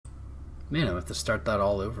Man, I have to start that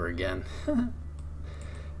all over again.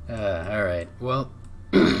 Alright, well,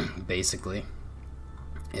 basically,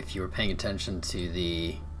 if you were paying attention to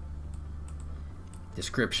the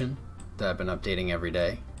description that I've been updating every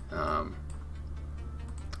day,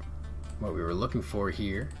 what we were looking for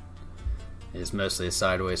here is mostly a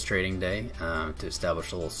sideways trading day to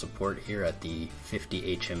establish a little support here at the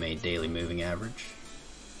 50 HMA daily moving average.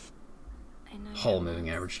 Whole moving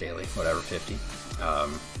average daily, whatever, 50.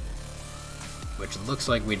 Which it looks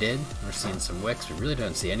like we did. We're seeing some wicks. We really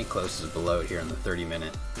don't see any closes below it here in the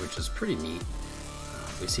 30-minute, which is pretty neat.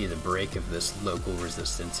 We see the break of this local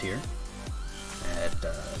resistance here at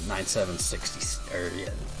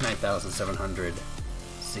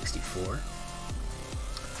 9,764,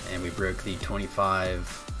 and we broke the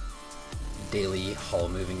 25 daily Hull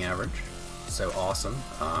moving average. So awesome.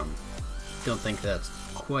 Don't think that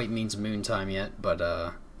quite means moon time yet, but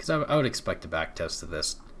because I would expect a back test of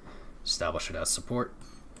this, establish it as support.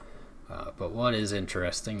 But what is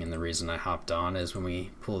interesting, and the reason I hopped on, is when we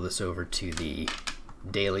pull this over to the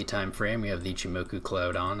daily time frame, we have the Ichimoku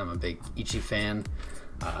cloud on. I'm a big Ichi fan.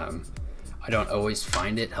 I don't always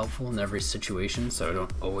find it helpful in every situation, so I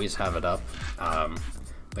don't always have it up.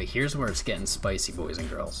 But here's where it's getting spicy, boys and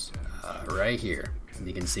girls. Right here,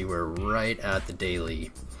 you can see we're right at the daily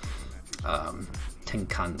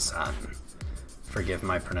Tenkan-san. Forgive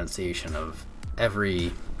my pronunciation of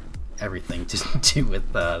everything to do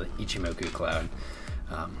with Ichimoku cloud.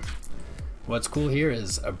 What's cool here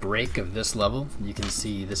is a break of this level. You can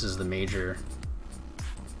see this is the major.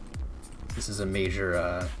 This is a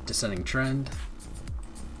major descending trend,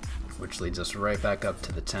 which leads us right back up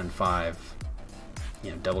to the 10.5.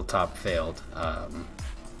 You know, double top failed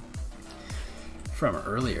from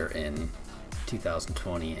earlier in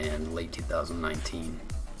 2020 and late 2019.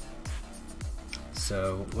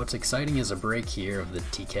 So what's exciting is a break here of the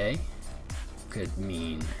TK could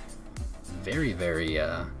mean very, very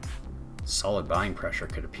solid buying pressure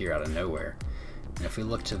could appear out of nowhere. And if we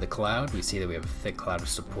look to the cloud, we see that we have a thick cloud of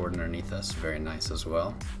support underneath us, very nice as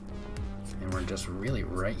well. And we're just really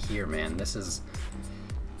right here, man. This is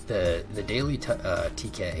the daily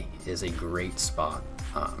TK is a great spot,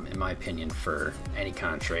 in my opinion, for any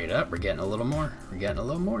kind of trade. Up, we're getting a little more. We're getting a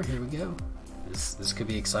little more. Here we go. This could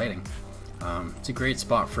be exciting. It's a great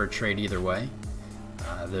spot for a trade either way.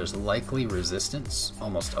 There's likely resistance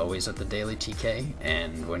almost always at the daily TK,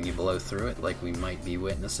 and when you blow through it like we might be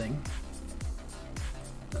witnessing,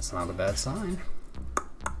 that's not a bad sign.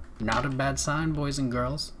 Not a bad sign, boys and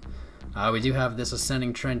girls. We do have this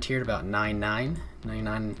ascending trend here at about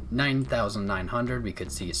 9,900. We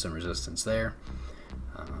could see some resistance there.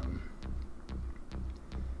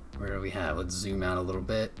 Where do we have? Let's zoom out a little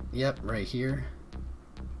bit. Yep, right here.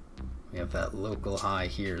 We have that local high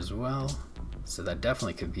here as well. So that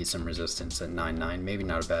definitely could be some resistance at 9.9. Maybe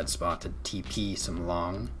not a bad spot to TP some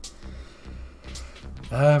long.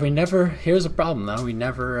 Here's a problem though. We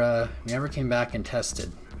never came back and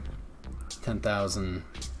tested 10,000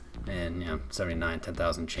 and 79,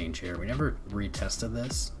 10,000 change here. We never retested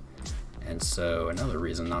this. And so another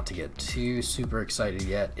reason not to get too super excited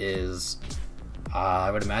yet is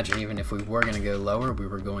I would imagine even if we were going to go lower, we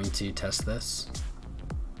were going to test this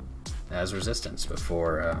as resistance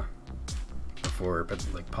before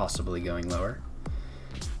like possibly going lower.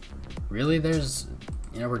 Really, there's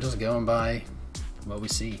we're just going by what we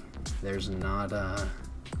see. There's no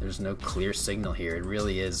clear signal here. It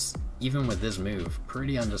really is, even with this move,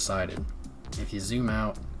 pretty undecided. If you zoom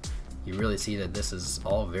out, you really see that this is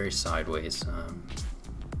all very sideways.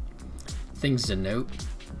 Things to note: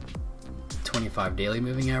 25 daily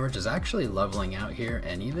moving average is actually leveling out here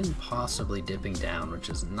and even possibly dipping down, which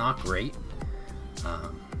is not great.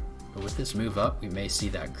 But with this move up, we may see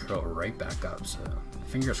that curl right back up. So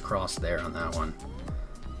fingers crossed there on that one.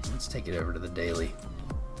 Let's take it over to the daily.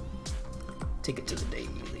 Take it to the daily.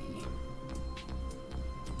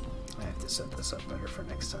 I have to set this up better for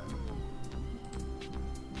next time.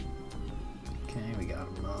 Okay, we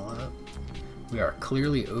got them all up. We are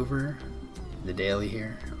clearly over the daily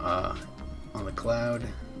here on the cloud.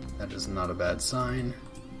 That is not a bad sign.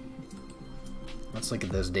 Let's look at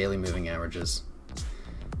those daily moving averages.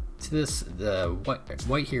 To this, the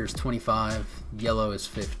white here is 25, yellow is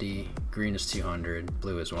 50, green is 200,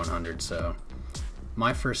 blue is 100. So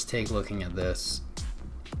my first take looking at this,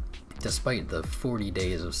 despite the 40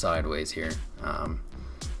 days of sideways here,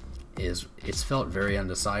 is it's felt very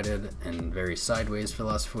undecided and very sideways for the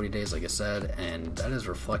last 40 days, like I said, and that is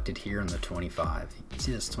reflected here in the 25. You can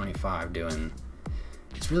see this 25 doing,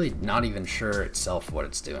 it's really not even sure itself what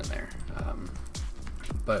it's doing there.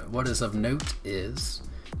 But what is of note is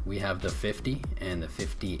we have the 50, and the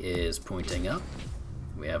 50 is pointing up.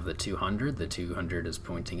 We have the 200 is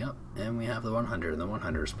pointing up, and we have the 100, and the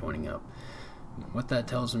 100 is pointing up. What that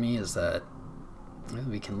tells me is that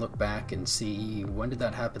we can look back and see, when did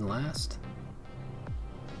that happen last?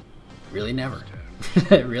 Really never.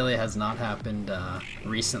 It really has not happened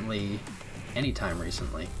recently, anytime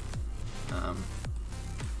recently.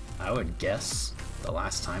 I would guess the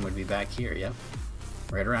last time would be back here, yep.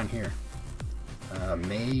 Right around here.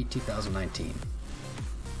 May 2019.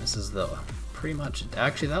 This is the pretty much,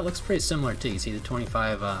 actually that looks pretty similar too. You see the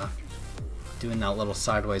 25 doing that little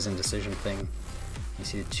sideways indecision thing. You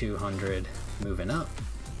see the 200 moving up.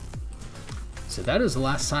 So that is the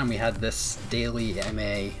last time we had this daily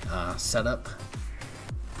MA setup.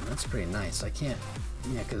 That's pretty nice. I can't,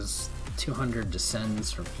 yeah, because 200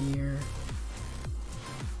 descends from here.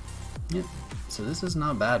 Yep. So this is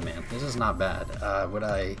not bad, man. This is not bad. What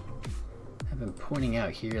I have been pointing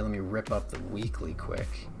out here, let me rip up the weekly quick,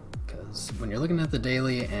 because when you're looking at the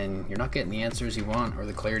daily and you're not getting the answers you want or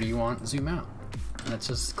the clarity you want, zoom out. That's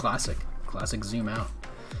just classic zoom out.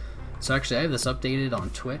 So actually I have this updated on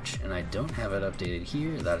Twitch and I don't have it updated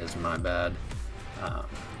here. That is my bad.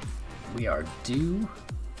 We are due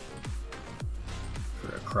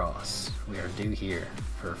for a cross. We are due here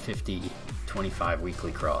for 50-25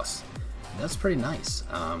 weekly cross. That's pretty nice.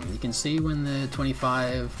 You can see when the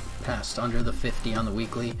 25 passed under the 50 on the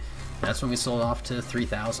weekly, that's when we sold off to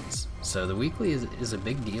 3000s. So the weekly is a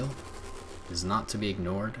big deal, is not to be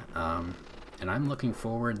ignored. And I'm looking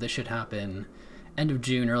forward, this should happen end of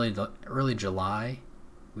June, early July.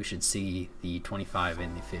 We should see the 25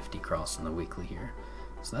 and the 50 cross on the weekly here.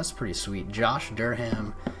 So that's pretty sweet. Josh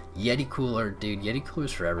Durham, Yeti cooler, dude, Yeti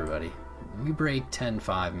coolers for everybody. We break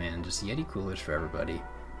 10.5, man, just Yeti coolers for everybody.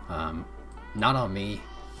 Not on me,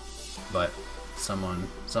 but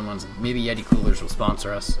someone's, maybe Yeti Coolers will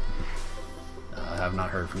sponsor us. I have not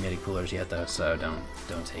heard from Yeti Coolers yet though, so don't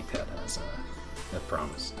take that as a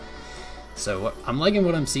promise. So I'm liking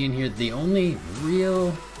what I'm seeing here. The only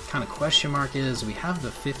real kind of question mark is we have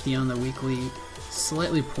the 50 on the weekly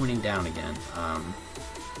slightly pointing down again.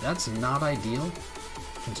 That's not ideal,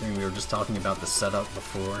 considering we were just talking about the setup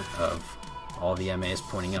before of all the MAs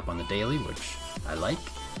pointing up on the daily, which I like.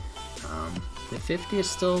 The 50 is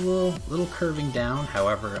still a little curving down.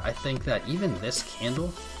 However, I think that even this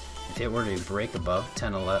candle, if it were to break above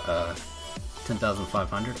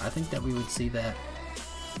 10,500, I think that we would see that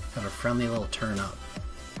have a friendly little turn up.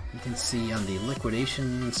 You can see on the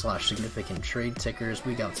liquidation / significant trade tickers,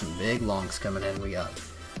 we got some big longs coming in. We got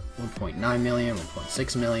 1.9 million,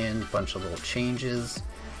 1.6 million, a bunch of little changes.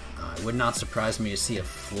 It would not surprise me to see a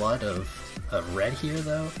flood of red here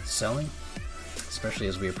though, selling, especially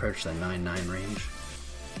as we approach the 9.9 range.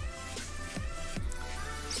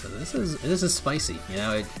 So this is spicy. You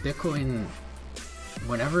know, Bitcoin,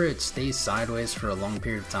 whenever it stays sideways for a long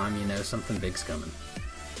period of time, you know something big's coming.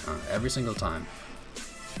 Every single time.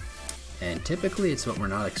 And typically it's what we're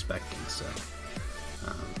not expecting, so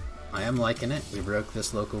I am liking it. We broke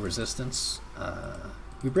this local resistance.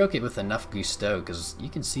 We broke it with enough gusto, because you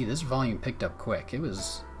can see this volume picked up quick. It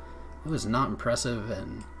was not impressive,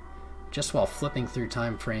 and just while flipping through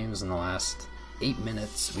time frames in the last 8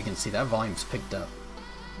 minutes, we can see that volume's picked up.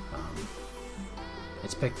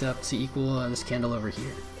 It's picked up to equal this candle over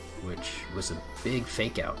here, which was a big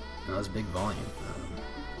fake out. That was big volume.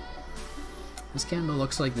 This candle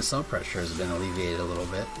looks like the sell pressure has been alleviated a little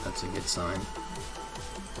bit. That's a good sign.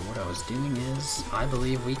 But what I was doing is, I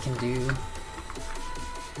believe we can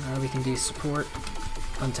do support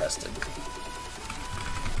untested.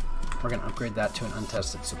 We're gonna upgrade that to an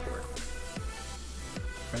untested support.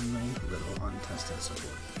 Friendly little untested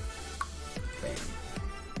support. Bam.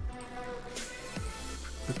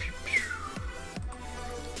 Put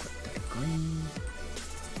that green.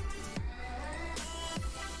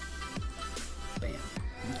 Bam.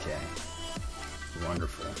 Okay.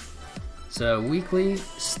 Wonderful. So weekly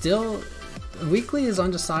is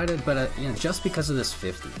undecided, but you know, just because of this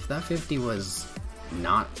 50. If that 50 was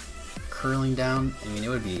not curling down, I mean, it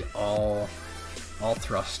would be all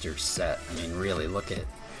thrusters set. I mean, really, look at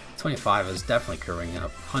 25 is definitely curving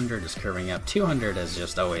up, 100 is curving up, 200 has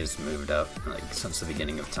just always moved up, like since the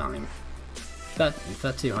beginning of time. If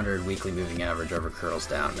that 200 weekly moving average over curls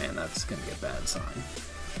down, man, that's gonna be a bad sign.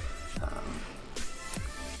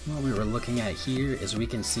 What we were looking at here is we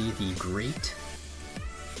can see the great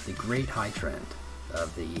high trend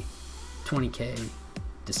of the 20K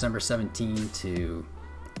December 17 to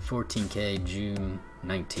 14K June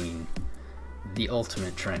 19. The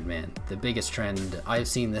ultimate trend, man. The biggest trend. I've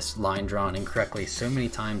seen this line drawn incorrectly so many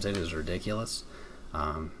times it is ridiculous.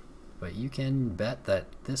 but you can bet that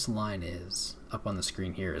this line is up on the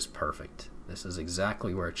screen here is perfect. This is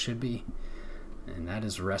exactly where it should be, and that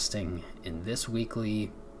is resting in this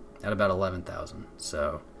weekly at about 11,000.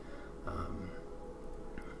 So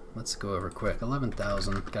let's go over quick.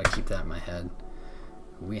 11,000, gotta keep that in my head.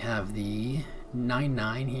 We have the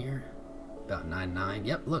 9.9 here, about 9.9.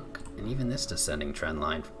 Yep, look, and even this descending trend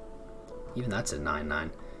line, even that's at 9.9.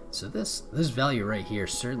 So this value right here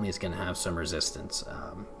certainly is going to have some resistance.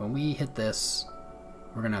 When we hit this,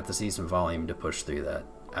 we're going to have to see some volume to push through that.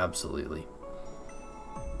 Absolutely,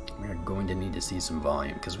 we're going to need to see some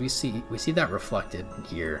volume because we see that reflected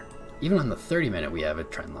here. Even on the 30-minute, we have a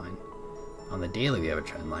trend line. On the daily, we have a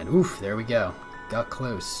trend line. Oof, there we go. Got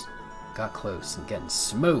close and getting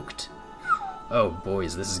smoked. Oh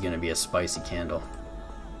boys, this is going to be a spicy candle.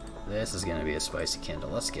 This is going to be a spicy candle.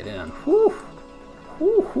 Let's get in. Whew.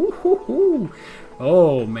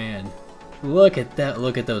 Oh man, look at that.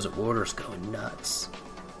 Look at those orders going nuts.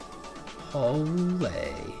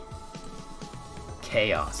 Holy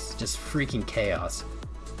chaos, just freaking chaos.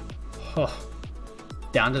 Oh,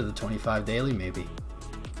 down to the 25 daily maybe.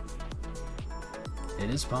 It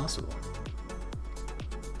is possible.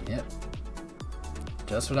 Yep,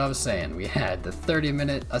 just what I was saying. We had the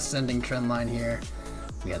 30-minute ascending trend line here,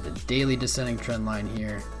 we had the daily descending trend line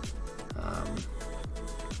here.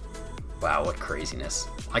 Wow, what craziness.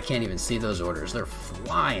 I can't even see those orders. They're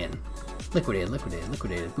flying. Liquidated, liquidated,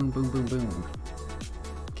 liquidated. Boom, boom, boom, boom.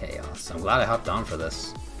 Chaos. I'm glad I hopped on for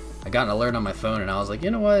this. I got an alert on my phone and I was like,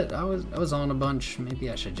 you know what? I was on a bunch.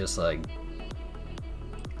 Maybe I should just like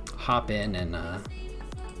hop in and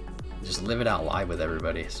just live it out live with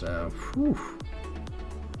everybody. So, whew.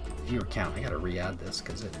 Viewer count. I gotta re-add this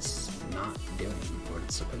because it's not doing what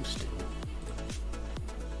it's supposed to.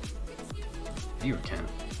 Viewer count.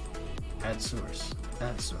 Add source.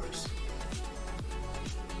 Add source.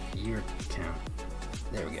 Viewer count.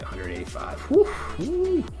 There we go. 185. Whew,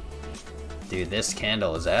 whew. Dude, this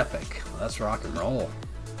candle is epic. Let's rock and roll.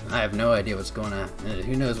 I have no idea what's going on.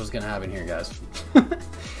 Who knows what's going to happen here, guys?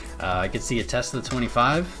 I could see a test of the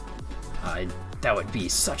 25. That would be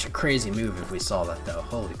such a crazy move if we saw that, though.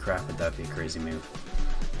 Holy crap, would that be a crazy move.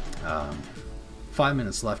 5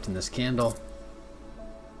 minutes left in this candle.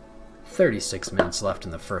 36 minutes left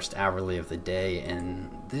in the first hourly of the day,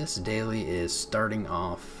 and this daily is starting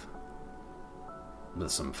off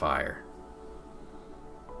with some fire.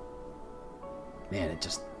 Man, it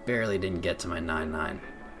just barely didn't get to my 9.9.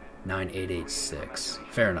 9.886.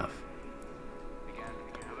 Fair enough.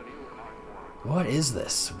 What is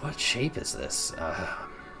this? What shape is this? I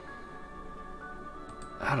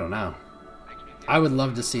don't know. I would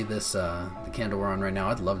love to see this, the candle we're on right now,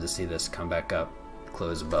 I'd love to see this come back up,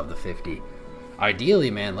 close above the 50.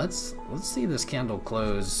 Ideally, man, let's see this candle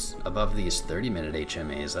close above these 30-minute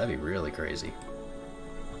HMAs. That'd be really crazy.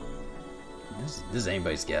 This is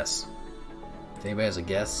anybody's guess. If anybody has a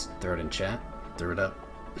guess, throw it in chat. Throw it up.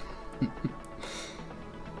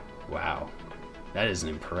 Wow. That is an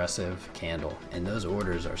impressive candle. And those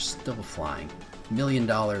orders are still flying. $1 million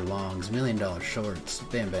longs, $1 million shorts.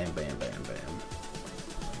 Bam, bam, bam, bam, bam.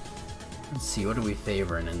 Let's see, what are we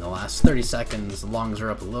favoring? In the last 30 seconds, the longs are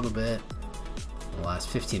up a little bit. In the last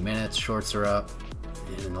 15 minutes, shorts are up.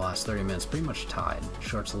 And in the last 30 minutes, pretty much tied.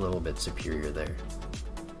 Shorts a little bit superior there.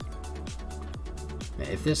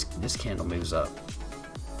 If this candle moves up,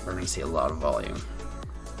 we're going to see a lot of volume.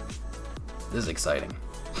 This is exciting.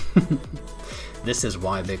 This is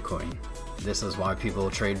why Bitcoin. This is why people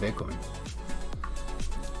trade Bitcoin.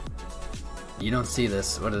 You don't see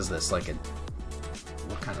this. What is this? Like a...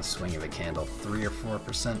 What kind of swing of a candle? 3 or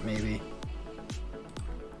 4% maybe?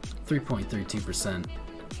 3.32%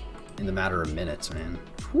 in the matter of minutes, man.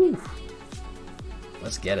 Whew.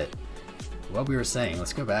 Let's get it. What we were saying,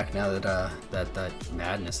 let's go back now that that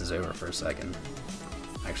madness is over for a second.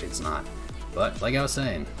 Actually, it's not. But like I was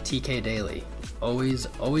saying, TK daily, always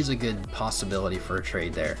a good possibility for a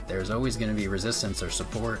trade there. There's always going to be resistance or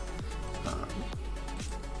support.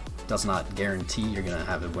 Does not guarantee you're going to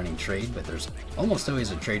have a winning trade, but there's almost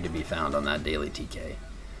always a trade to be found on that daily TK.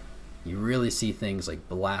 You really see things like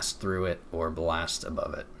blast through it or blast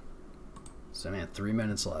above it. So man, 3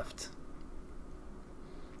 minutes left.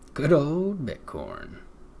 Good old Bitcoin.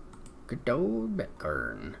 Good old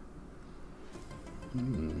Bitcoin.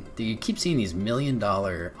 Do you keep seeing these $1 million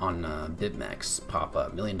on BitMEX pop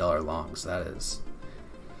up? $1 million longs.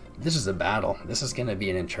 This is a battle. This is going to be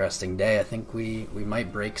an interesting day. I think we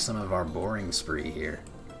might break some of our boring spree here.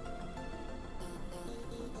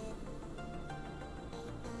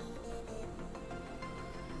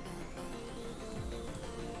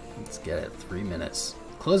 Let's get it. 3 minutes.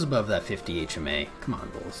 Close above that 50 HMA. Come on,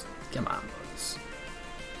 Bulls. Come on, boys.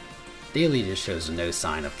 Daily just shows no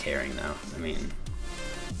sign of caring, though. I mean,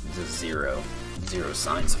 just zero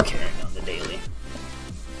signs of caring on the daily.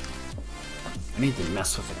 I need to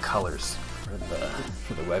mess with the colors for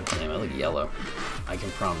the webcam. I look yellow. I can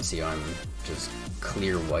promise you I'm just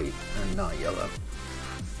clear white and not yellow.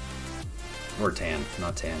 Or tan,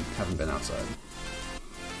 not tan. Haven't been outside.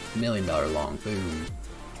 $1 million long, boom.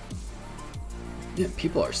 Yeah,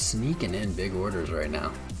 people are sneaking in big orders right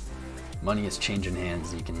now. Money is changing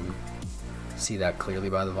hands. You can see that clearly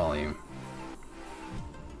by the volume.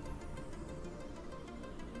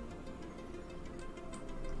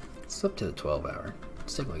 Let's flip to the 12 hour.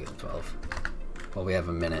 Let's take a look at the 12. Well, we have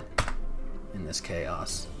a minute in this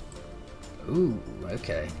chaos. Ooh,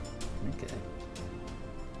 okay. Okay.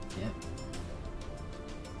 Yep.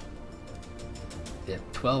 Yep,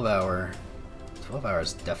 12 hour. 12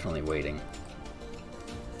 hours definitely waiting.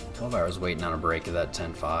 12 hours waiting on a break of that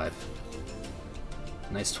 10.5.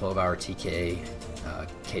 Nice 12 hour TK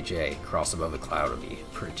KJ cross above the cloud would be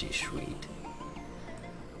pretty sweet.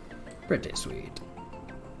 Pretty sweet.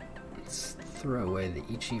 Let's throw away the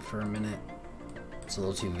Ichi for a minute. It's a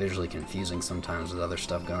little too visually confusing sometimes with other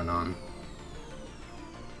stuff going on.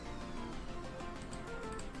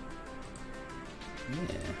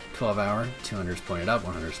 Yeah, 12 hour, 200's pointed up,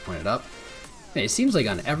 100's pointed up. It seems like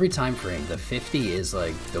on every time frame, the 50 is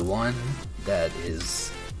like the one that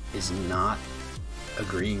is not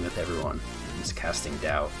agreeing with everyone. It's casting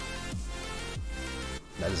doubt.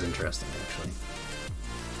 That is interesting, actually.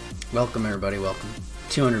 Welcome, everybody. Welcome.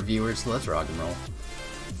 200 viewers. Let's rock and roll.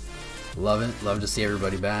 Love it. Love to see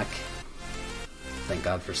everybody back. Thank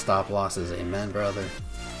God for stop losses. Amen, brother.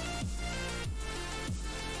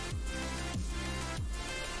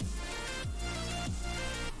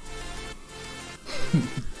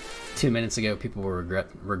 Two minutes ago, people were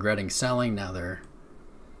regretting selling. Now they're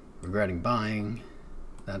regretting buying.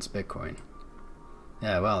 That's Bitcoin.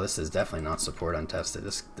 Yeah, well, this is definitely not support untested.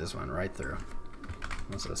 This went right through.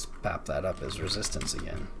 Let's just pop that up as resistance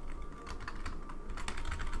again.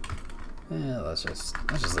 Yeah, let's just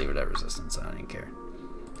leave it at resistance. I don't even care.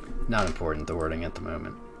 Not important, the wording at the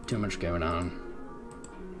moment. Too much going on.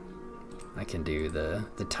 I can do the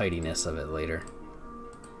tidiness of it later.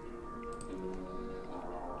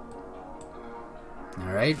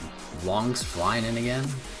 Alright, longs flying in again.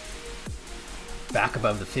 Back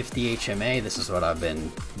above the 50 HMA. This is what I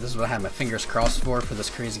had my fingers crossed for this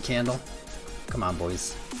crazy candle. Come on,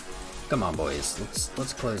 boys. Come on, boys.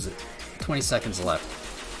 Let's close it. 20 seconds left.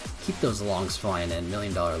 Keep those longs flying in. $1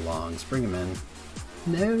 million longs. Bring them in.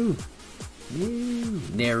 No. No.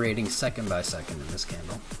 Narrating second by second in this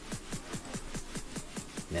candle.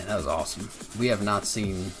 Man, that was awesome. We have not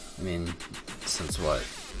seen, I mean, since what?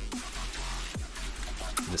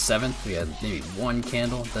 The 7th, we had maybe one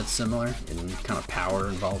candle that's similar in kind of power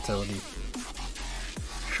and volatility.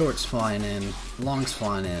 Shorts flying in, longs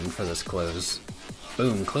flying in for this close.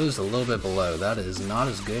 Boom, closed a little bit below. That is not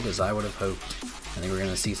as good as I would have hoped. I think we're going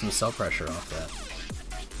to see some sell pressure off that.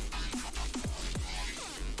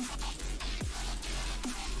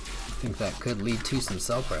 I think that could lead to some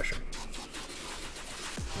sell pressure.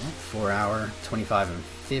 4 hour, 25 and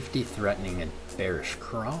 50, threatening a bearish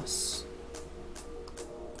cross.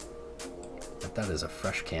 But that is a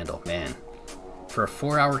fresh candle, man. For a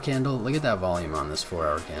 4 hour candle, look at that volume on this 4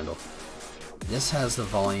 hour candle. This has the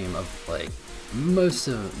volume of like most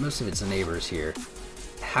of its neighbors here,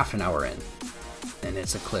 half an hour in. And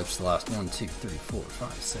it's eclipsed the last 1, 2, 3, 4,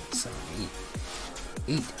 5, 6, 7,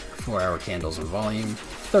 8 4 hour candles in volume.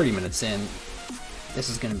 30 minutes in, this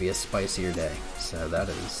is going to be a spicier day. So that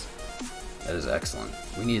is excellent.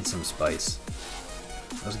 We needed some spice.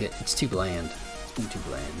 It's too bland. It's been too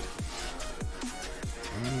bland.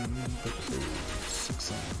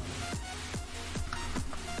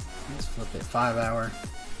 Let's flip it. 5 hour.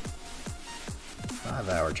 5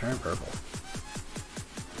 hour, turn purple.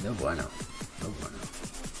 No bueno. No bueno.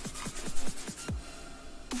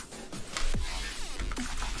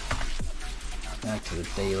 Back to the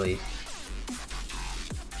daily.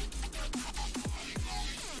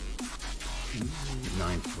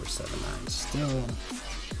 9479 still.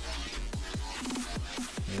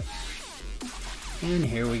 Yep. And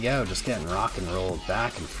here we go, just getting rock and rolled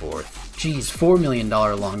back and forth. Geez, $4 million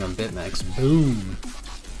long on BitMEX. Boom.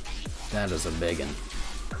 That is a biggin.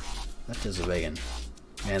 That is a biggin.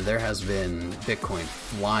 And there has been Bitcoin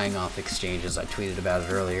flying off exchanges. I tweeted about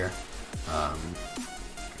it earlier. In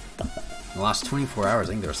the last 24 hours,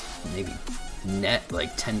 I think there's maybe net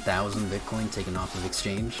like 10,000 Bitcoin taken off of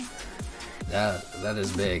exchange. That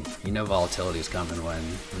is big. You know volatility is coming when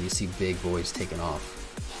you see big boys taking off.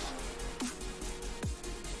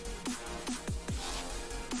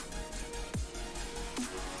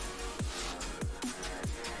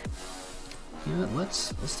 You know what,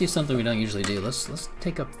 let's do something we don't usually do. Let's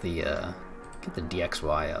take up the get the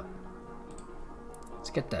DXY up. Let's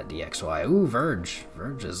get that DXY. Ooh, Verge.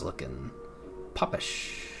 Verge is looking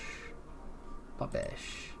poppish.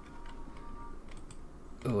 Poppish.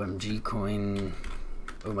 OMG coin.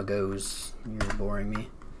 Oh my goes. You're boring me.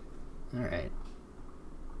 Alright.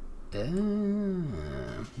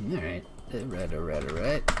 Alright.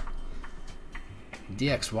 Alright.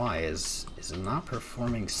 DXY is not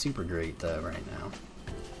performing super great though right now.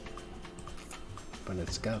 But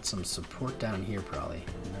it's got some support down here probably.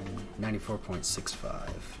 94.65.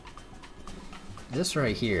 This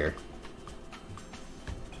right here,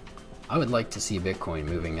 I would like to see Bitcoin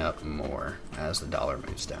moving up more as the dollar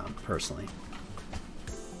moves down, personally.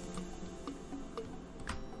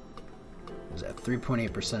 Is that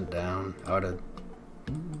 3.8% down out of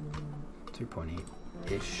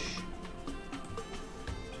 3.8-ish?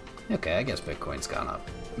 Okay, I guess Bitcoin's gone up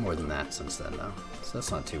more than that since then though, so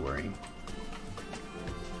that's not too worrying.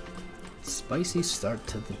 Spicy start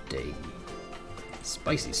to the day.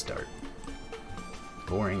 Spicy start.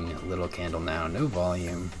 Boring little candle now, no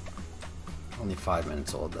volume. Only 5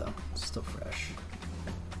 minutes old though, still fresh.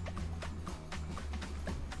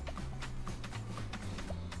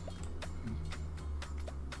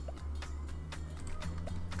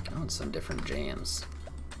 I want some different jams.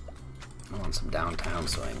 I want some downtown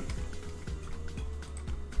swing.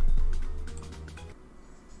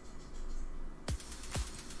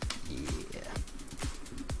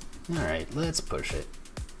 Alright, let's push it.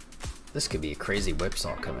 This could be a crazy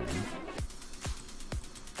whipsaw coming in.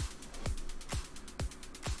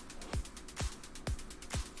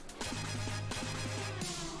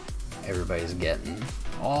 Everybody's getting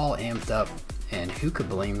all amped up, and who could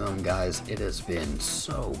blame them, guys? It has been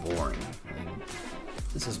so boring. I mean,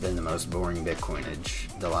 this has been the most boring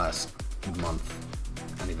Bitcoinage the last month.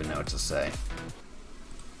 I don't even know what to say.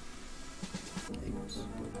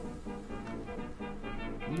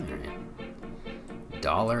 Alright.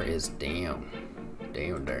 Dollar is down.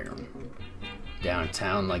 Down.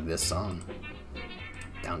 Downtown like this song.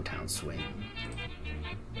 Downtown swing.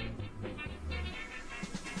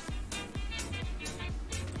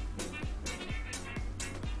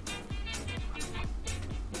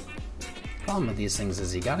 Problem with these things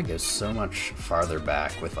is you gotta go so much farther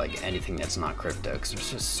back with like anything that's not crypto, because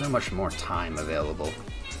there's just so much more time available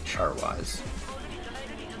chart wise.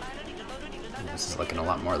 This is looking a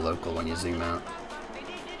lot more local when you zoom out.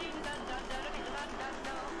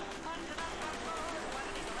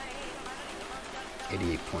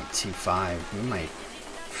 $88.25. We might.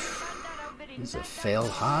 Is it fail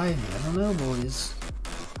high? I don't know, boys.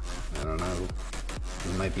 I don't know.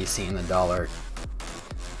 We might be seeing the dollar.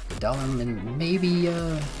 The dollar maybe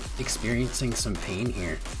experiencing some pain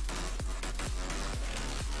here.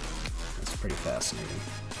 That's pretty fascinating.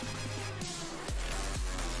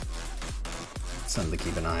 Something to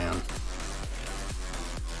keep an eye on.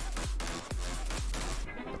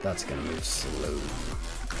 But that's gonna move slow.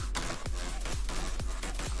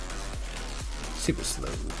 Super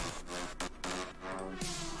slow.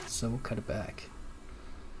 So we'll cut it back.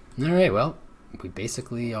 Alright, well, we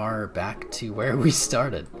basically are back to where we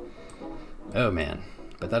started. Oh man,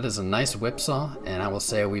 but that is a nice whipsaw, and I will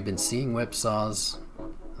say we've been seeing whipsaws.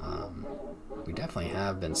 We definitely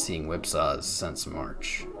have been seeing whipsaws since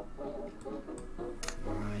March.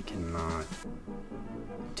 I cannot.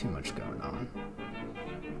 Too much going on.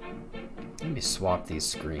 Let me swap these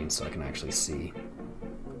screens so I can actually see.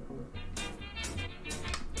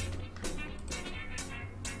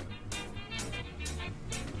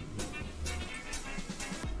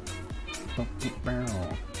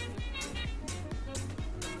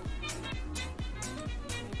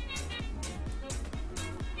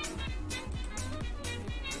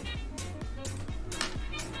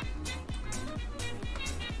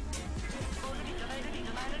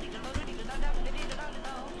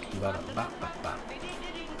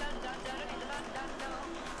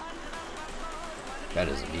 That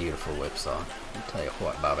is a beautiful whipsaw. I'll tell you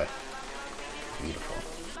what, Bobby. Beautiful.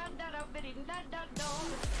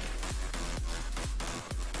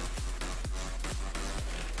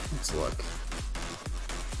 Let's look.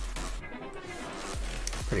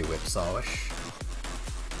 Pretty whipsawish.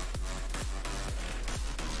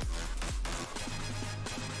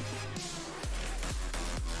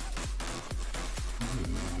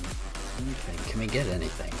 Anything? Can we get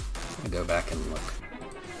anything? I'm gonna go back and look.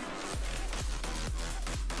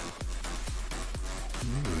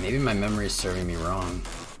 Maybe my memory is serving me wrong.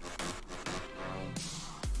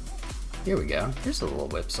 Here we go. Here's a little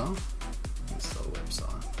whipsaw. Nice little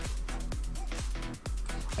whipsaw.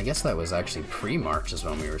 I guess that was actually pre-March is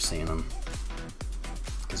when we were seeing them.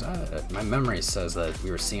 Because my memory says that we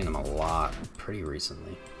were seeing them a lot pretty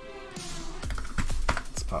recently.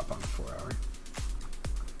 Let's pop on the 4 hour.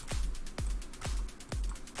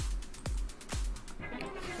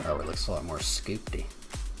 4 hour looks a lot more scoopy.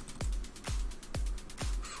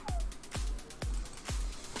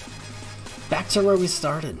 Back to where we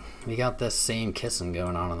started. We got this same kissing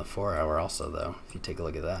going on the 4 hour also though, if you take a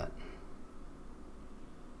look at that.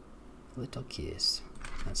 Little kiss.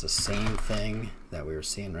 That's the same thing that we were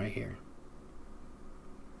seeing right here.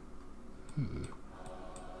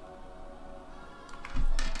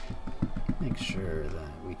 Make sure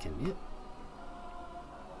that we can, yep.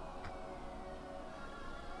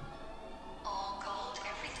 All gold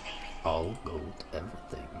everything. All gold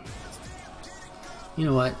everything. You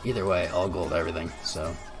know what? Either way, all gold everything,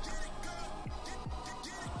 so.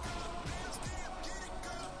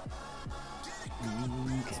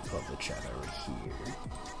 Okay, pull up the chat over here.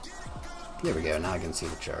 There we go, now I can see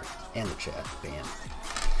the chart and the chat. Bam.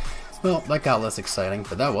 Well, that got less exciting,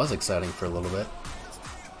 but that was exciting for a little bit.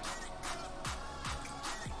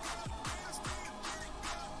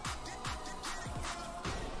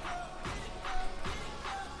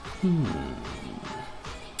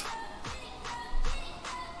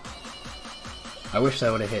 I wish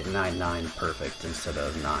that would have hit 9.9 perfect instead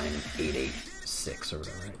of 9.886 or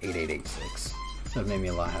whatever. 8.886. That would have made me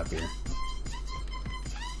a lot happier.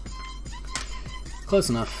 Close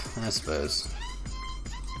enough, I suppose.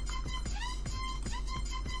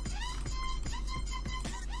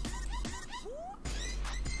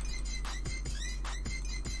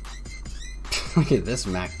 Look at this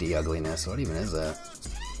MACD ugliness. What even is that?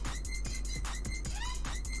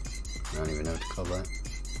 I don't even know what to call that.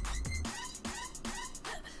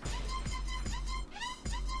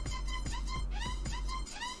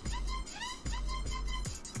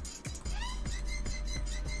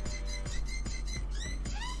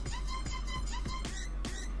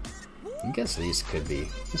 I guess this could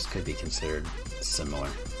be considered similar.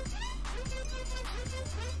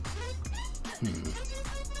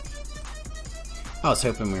 I was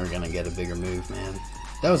hoping we were gonna get a bigger move, man.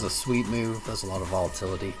 That was a sweet move. That was a lot of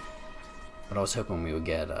volatility, but I was hoping we would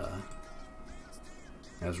get. I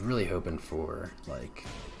was really hoping for like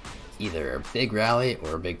either a big rally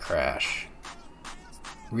or a big crash.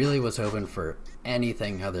 Really was hoping for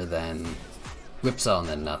anything other than whipsaw and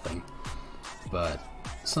then nothing. But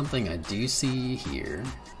something I do see here,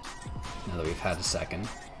 now that we've had a second,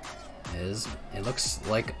 is it looks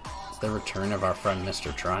like the return of our friend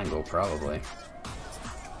Mr. Triangle, probably.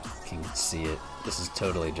 You can see it. This is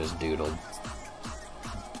totally just doodled.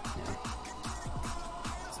 Yeah.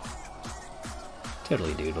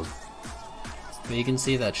 Totally doodled. But you can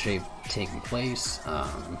see that shape taking place.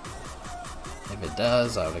 If it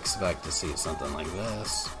does, I would expect to see something like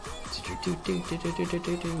this.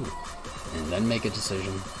 And then make a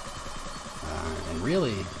decision. And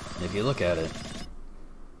really, if you look at it,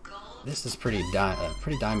 this is pretty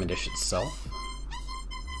diamondish itself.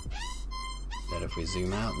 But if we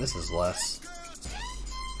zoom out, this is less.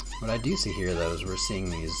 What I do see here, though, is we're seeing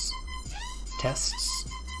these tests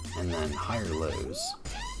and then higher lows.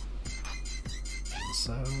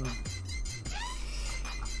 So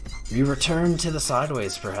we return to the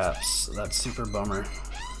sideways, perhaps. That's super bummer.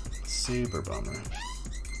 Super bummer.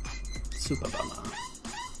 Super bummer.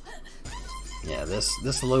 Yeah,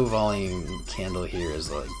 this low volume candle here is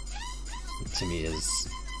like, to me, is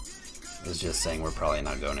just saying we're probably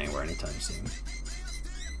not going anywhere anytime soon.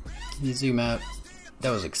 You zoom out.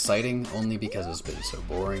 That was exciting only because it's been so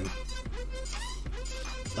boring.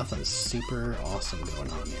 Nothing super awesome going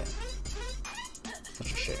on yet.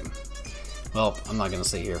 Such a shame. Well, I'm not going to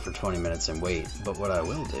sit here for 20 minutes and wait, but what I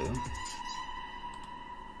will do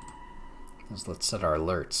is let's set our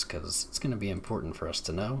alerts, because it's going to be important for us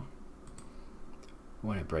to know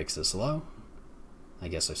when it breaks this low. I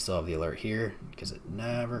guess I still have the alert here because it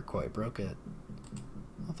never quite broke it.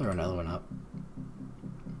 I'll throw another one up.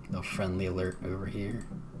 No friendly alert over here.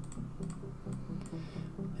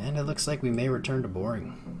 And it looks like we may return to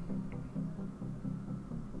boring.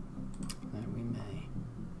 And we may.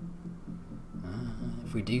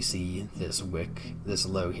 If we do see this wick, this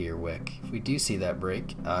low here wick, if we do see that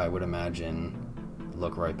break, I would imagine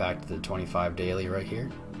look right back to the 25 daily right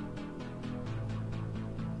here.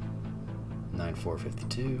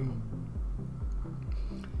 9452.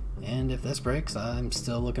 And if this breaks, I'm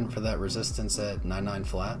still looking for that resistance at 99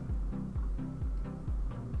 flat.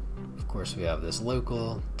 Of course, we have this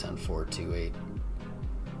local 10428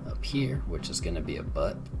 up here, which is going to be a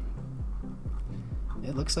butt.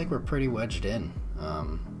 It looks like we're pretty wedged in.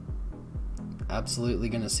 Absolutely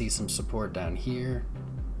going to see some support down here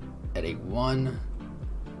at 81.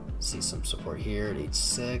 See some support here at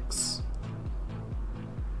H6.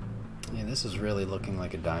 Yeah, this is really looking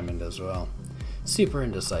like a diamond as well. Super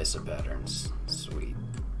indecisive patterns. Sweet.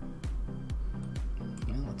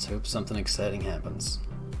 Well, let's hope something exciting happens.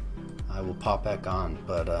 I will pop back on,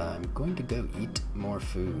 but I'm going to go eat more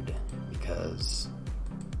food because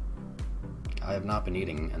I have not been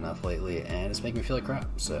eating enough lately and it's making me feel like crap.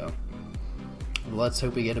 So let's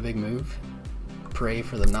hope we get a big move. Pray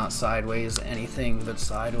for the not sideways, anything but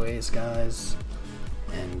sideways, guys.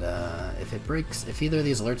 And if it breaks, if either of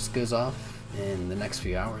these alerts goes off in the next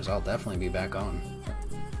few hours, I'll definitely be back on.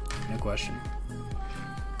 No question.